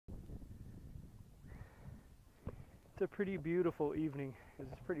It's a pretty beautiful evening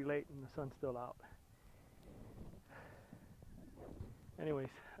because it's pretty late and the sun's still out. Anyways,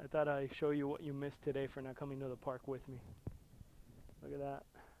 I thought I'd show you what you missed today for not coming to the park with me. Look at that.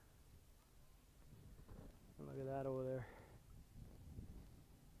 And look at that over there.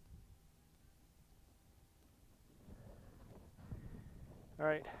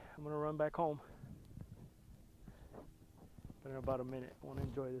 Alright, I'm gonna run back home. But in about a minute. I want to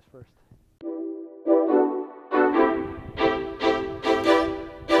enjoy this first.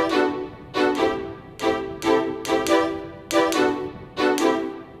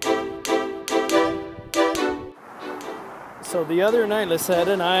 So the other night, Lisette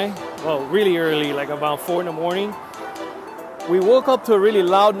and I, well, really early, like about 4 in the morning, we woke up to a really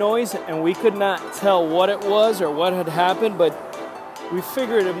loud noise and we could not tell what it was or what had happened, but we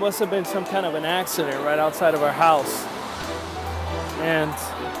figured it must have been some kind of an accident right outside of our house. And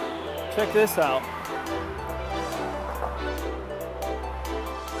check this out.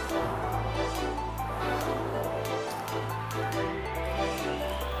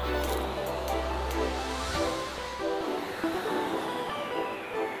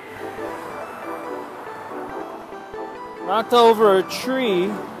 Knocked over a tree,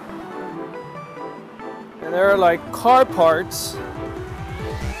 and there are like car parts.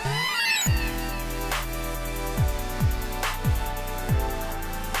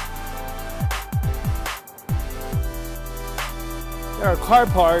 There are car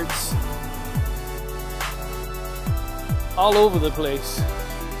parts all over the place.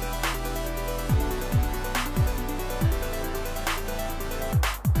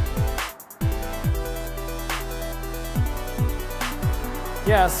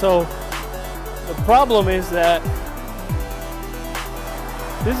 Yeah, so the problem is that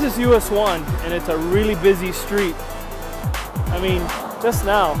this is US 1 and it's a really busy street. I mean, just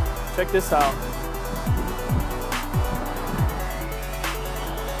now, check this out.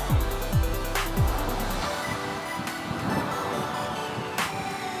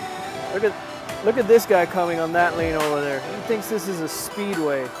 Look at this guy coming on that lane over there. He thinks this is a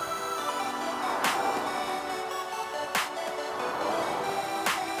speedway.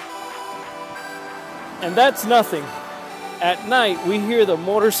 And that's nothing. At night, we hear the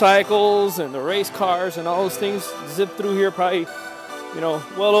motorcycles and the race cars and all those things zip through here probably, you know,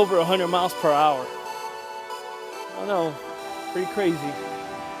 well over 100 miles per hour. I know, pretty crazy.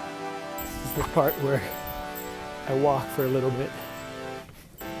 This is the part where I walk for a little bit.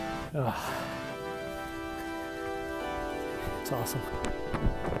 It's awesome.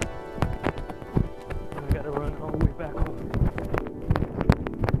 I gotta run all the way back home.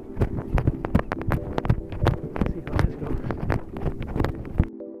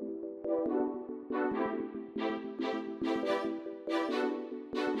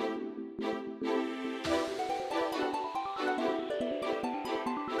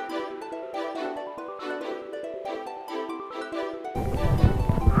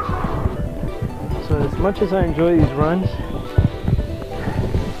 So as much as I enjoy these runs,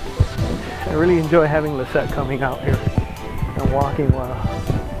 I really enjoy having Lisette coming out here and walking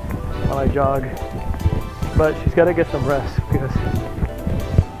while I jog. But she's got to get some rest because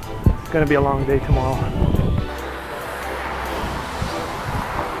it's going to be a long day tomorrow.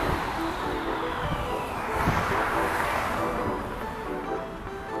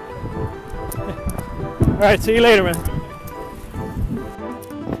 All right, see you later, man.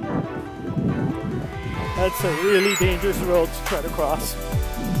 That's a really dangerous road to try to cross.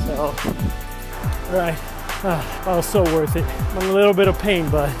 So, right, that was so worth it. I'm in a little bit of pain,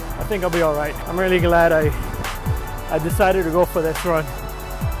 but I think I'll be all right. I'm really glad I decided to go for this run.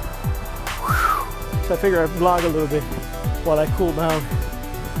 So I figure I'd vlog a little bit while I cool down.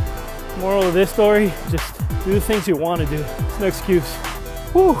 Moral of this story, just do the things you want to do. It's no excuse.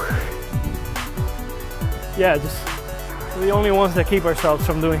 Whew. Yeah, just we're the only ones that keep ourselves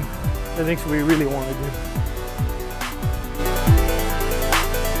from doing the things we really want to do.